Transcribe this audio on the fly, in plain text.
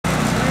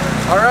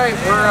Alright,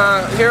 we're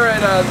here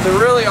at the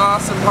really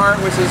awesome part,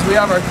 which is we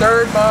have our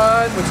third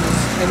mod, which is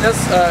in this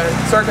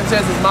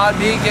circumstance is mod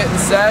B getting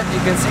set.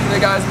 You can see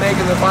the guys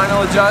making the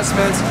final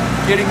adjustments,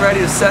 getting ready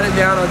to set it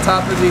down on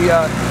top of the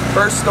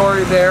first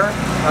story there.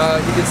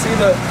 You can see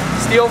the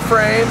steel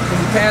frame. If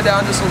you pan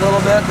down just a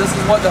little bit, this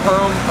is what the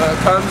home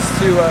comes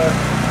to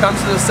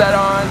the set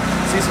on.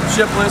 See some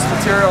shipless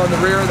material in the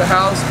rear of the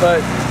house,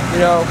 but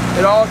you know,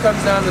 it all comes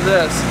down to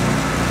this.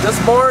 This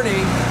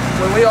morning,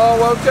 when we all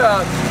woke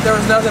up, there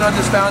was nothing on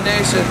this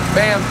foundation.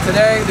 Bam,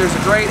 today there's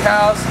a great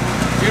house,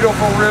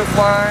 beautiful roof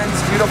lines,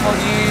 beautiful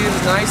eaves,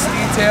 nice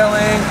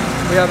detailing.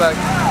 We have a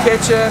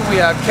kitchen, we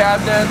have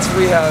cabinets,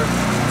 we have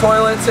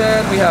toilets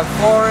in, we have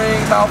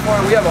flooring, tile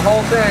flooring, we have a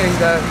whole thing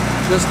that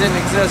just didn't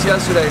exist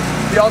yesterday.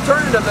 The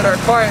alternative that our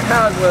client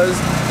had was,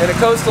 in a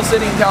coastal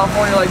city in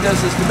California like this,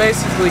 is to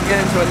basically get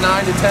into a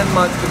 9 to 10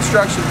 month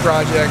construction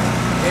project,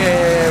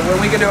 and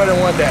when we can do it in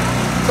one day.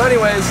 So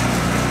anyways,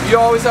 you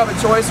always have a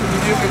choice when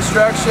you do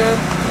construction,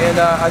 and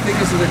I think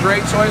this is a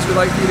great choice. We'd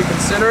like for you to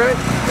consider it,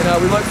 and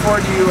we look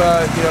forward to you,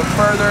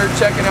 further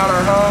checking out our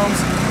homes,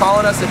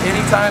 calling us at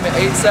any time at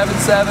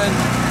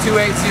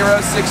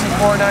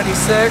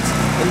 877-280-6496,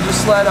 and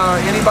just let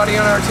anybody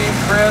on our team,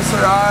 Chris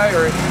or I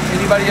or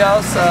anybody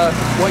else,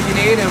 what you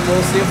need, and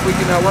we'll see if we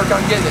can work on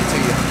getting it to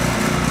you.